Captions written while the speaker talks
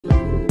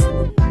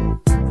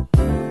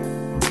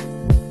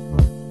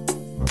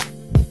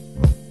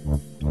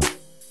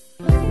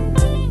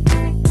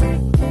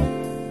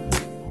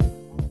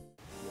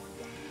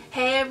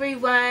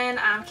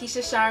I'm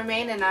Keisha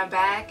Charmaine and I'm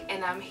back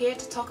and I'm here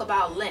to talk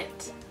about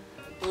lint.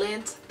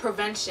 Lint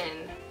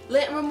prevention.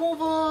 Lint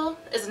removal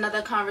is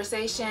another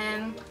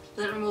conversation.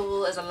 Lint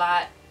removal is a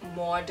lot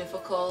more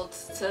difficult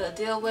to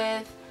deal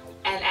with,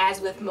 and as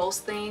with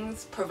most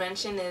things,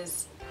 prevention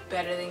is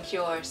better than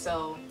cure.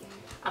 So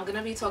I'm going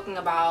to be talking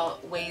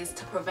about ways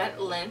to prevent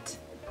lint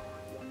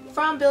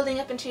from building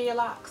up into your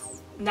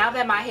locks. Now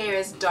that my hair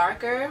is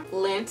darker,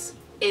 lint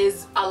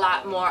is a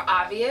lot more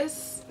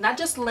obvious. Not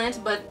just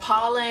lint, but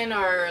pollen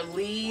or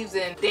leaves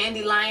and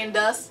dandelion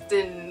dust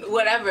and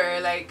whatever,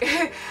 like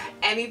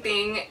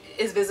anything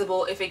is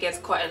visible if it gets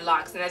caught in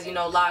locks. And as you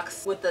know,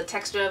 locks, with the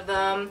texture of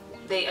them,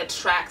 they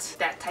attract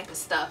that type of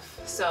stuff.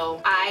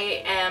 So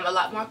I am a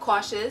lot more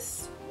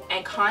cautious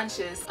and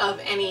conscious of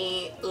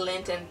any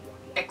lint and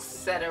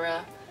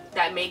etc.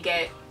 that may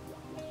get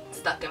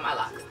stuck in my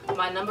locks.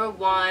 My number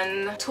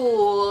one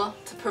tool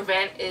to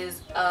prevent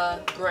is a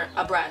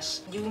brush.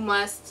 You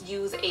must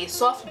use a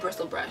soft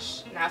bristle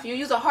brush. Now if you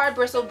use a hard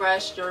bristle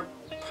brush, you're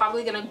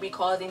probably going to be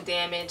causing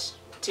damage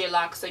to your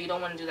locks, so you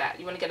don't want to do that.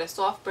 You want to get a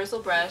soft bristle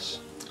brush.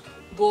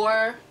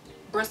 Boar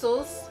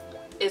bristles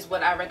is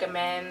what I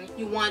recommend.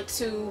 You want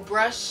to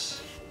brush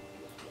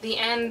the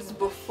ends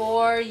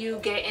before you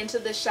get into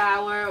the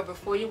shower or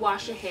before you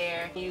wash your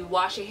hair. You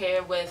wash your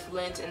hair with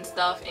lint and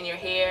stuff in your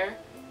hair.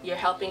 You're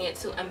helping it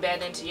to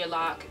embed into your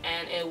lock,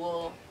 and it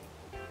will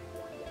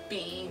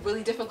be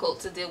really difficult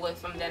to deal with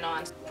from then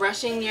on.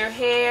 Brushing your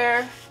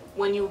hair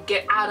when you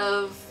get out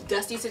of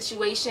dusty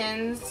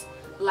situations,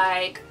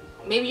 like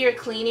maybe you're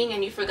cleaning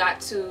and you forgot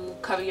to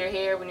cover your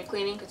hair when you're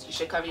cleaning, because you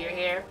should cover your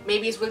hair.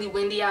 Maybe it's really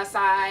windy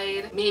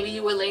outside. Maybe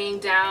you were laying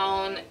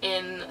down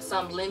in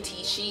some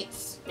linty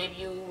sheets. Maybe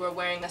you were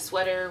wearing a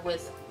sweater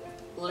with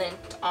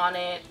lint on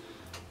it.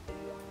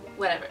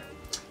 Whatever.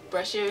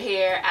 Brush your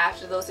hair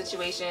after those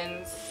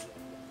situations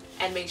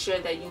and make sure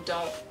that you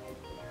don't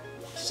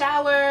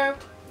shower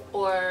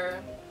or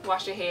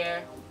wash your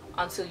hair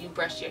until you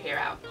brush your hair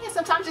out. Yeah,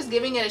 sometimes just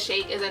giving it a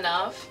shake is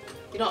enough.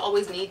 You don't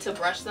always need to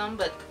brush them,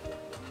 but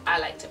I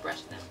like to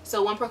brush them.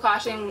 So one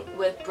precaution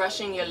with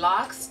brushing your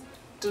locks: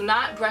 do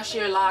not brush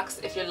your locks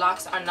if your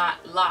locks are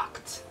not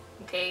locked,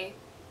 okay?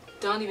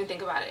 Don't even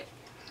think about it.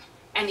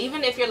 And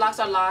even if your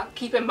locks are locked,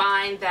 keep in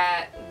mind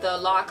that the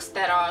locks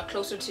that are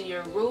closer to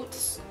your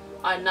roots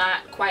are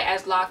not quite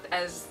as locked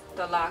as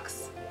the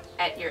locks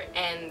at your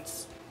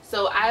ends.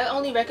 So I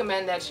only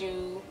recommend that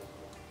you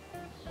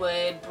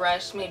would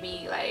brush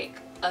maybe like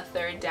a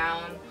third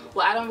down.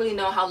 Well, I don't really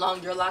know how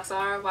long your locks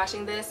are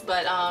watching this,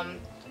 but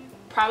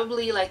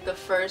probably like the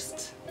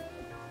first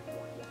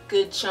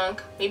good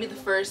chunk, maybe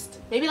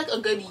like a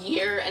good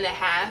year and a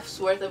half's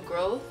worth of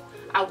growth,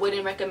 I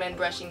wouldn't recommend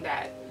brushing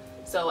that.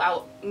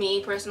 So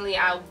me personally,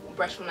 I'll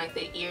brush from like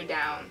the ear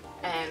down,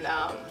 and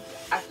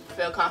I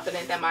feel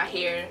confident that my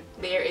hair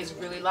there is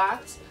really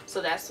locked, so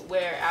that's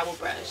where I will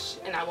brush.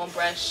 And I won't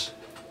brush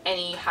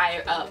any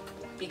higher up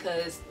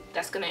because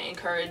that's going to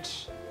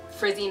encourage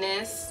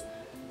frizziness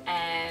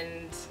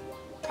and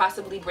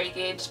possibly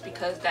breakage,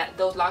 because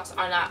those locks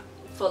are not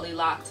fully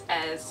locked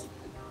as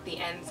the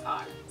ends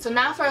are. So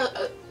now for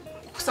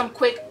some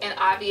quick and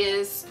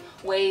obvious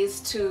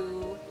ways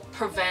to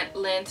prevent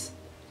lint.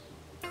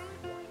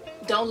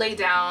 Don't lay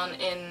down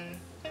in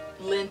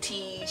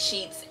linty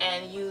sheets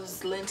and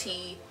use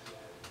linty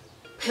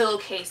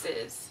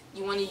pillowcases.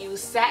 You want to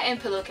use satin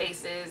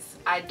pillowcases.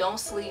 I don't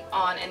sleep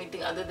on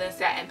anything other than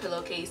satin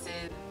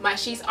pillowcases. My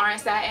sheets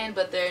aren't satin,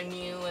 but they're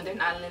new and they're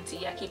not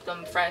linty. I keep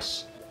them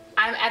fresh.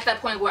 I'm at that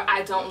point where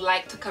I don't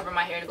like to cover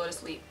my hair to go to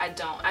sleep. I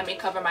don't. I may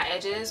cover my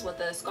edges with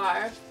a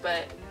scarf,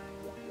 but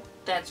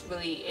that's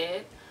really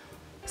it.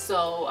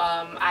 So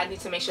I need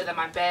to make sure that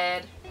my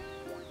bedding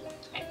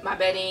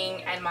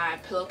and my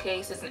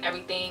pillowcases and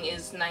everything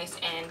is nice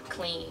and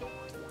clean.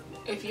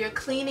 If you're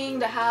cleaning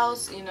the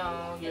house, you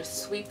know, you're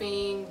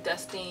sweeping,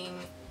 dusting,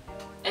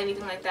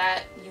 anything like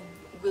that, you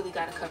really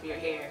gotta cover your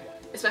hair.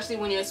 Especially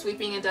when you're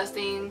sweeping and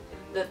dusting,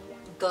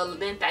 the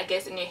lint that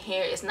gets in your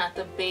hair is not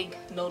the big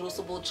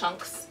noticeable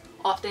chunks.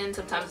 Often,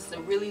 sometimes it's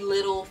the really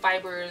little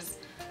fibers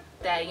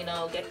that, you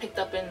know, get picked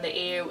up in the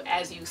air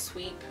as you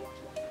sweep,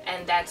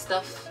 and that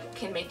stuff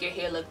can make your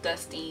hair look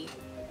dusty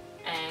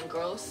and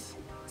gross.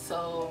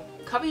 So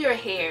cover your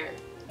hair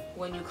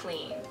when you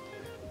clean.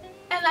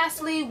 And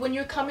lastly, when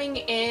you're coming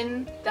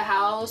in the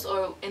house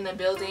or in the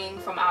building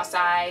from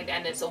outside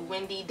and it's a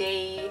windy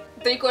day,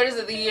 3/4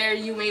 of the year,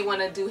 you may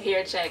want to do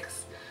hair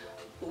checks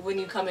when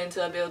you come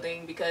into a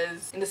building,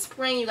 because in the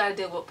spring you got to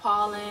deal with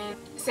pollen.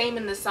 Same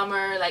in the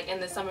summer. Like in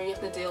the summer you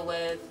have to deal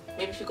with,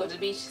 maybe if you go to the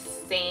beach,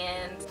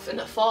 sand. In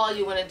the fall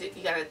you got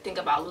to think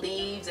about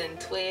leaves and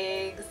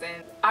twigs,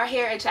 and our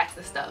hair attracts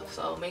the stuff.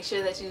 So make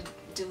sure that you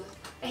do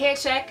a hair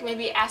check.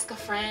 Maybe ask a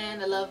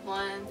friend, a loved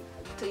one,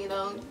 to, you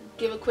know,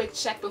 give a quick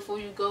check before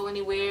you go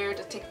anywhere,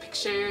 to take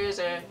pictures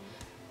or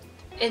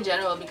in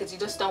general, because you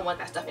just don't want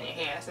that stuff in your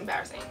hair. It's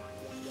embarrassing.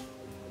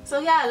 So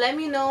yeah, let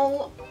me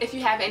know if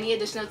you have any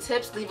additional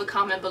tips. Leave a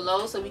comment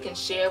below so we can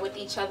share with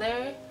each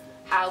other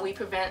how we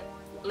prevent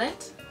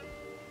lint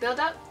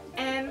buildup.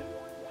 And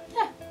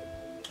yeah.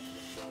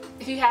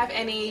 If you have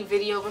any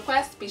video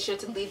requests, be sure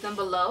to leave them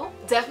below.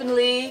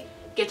 Definitely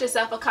get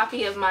yourself a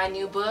copy of my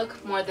new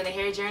book, More Than a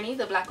Hair Journey,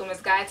 The Black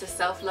Woman's Guide to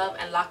Self-Love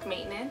and Lock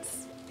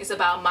Maintenance. It's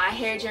about my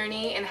hair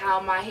journey and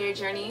how my hair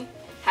journey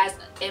has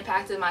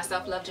impacted my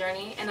self-love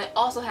journey, and it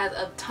also has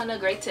a ton of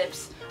great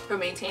tips for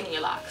maintaining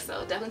your locks.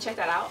 So definitely check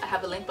that out. I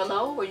have a link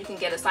below where you can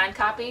get a signed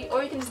copy,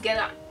 or you can just get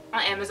it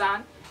on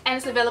Amazon, and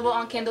it's available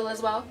on Kindle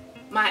as well.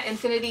 My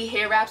infinity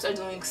hair wraps are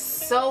doing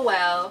so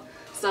well,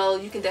 so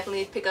you can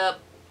definitely pick up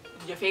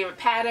your favorite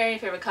pattern, your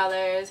favorite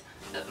colors.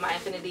 My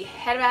infinity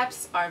head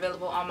wraps are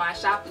available on my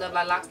shop,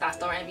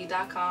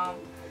 lovelightlocs.storeenvy.com.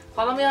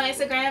 Follow me on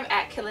Instagram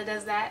at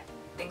KillaDoesThat.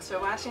 Thanks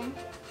for watching.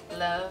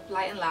 Love,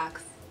 light, and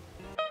locks.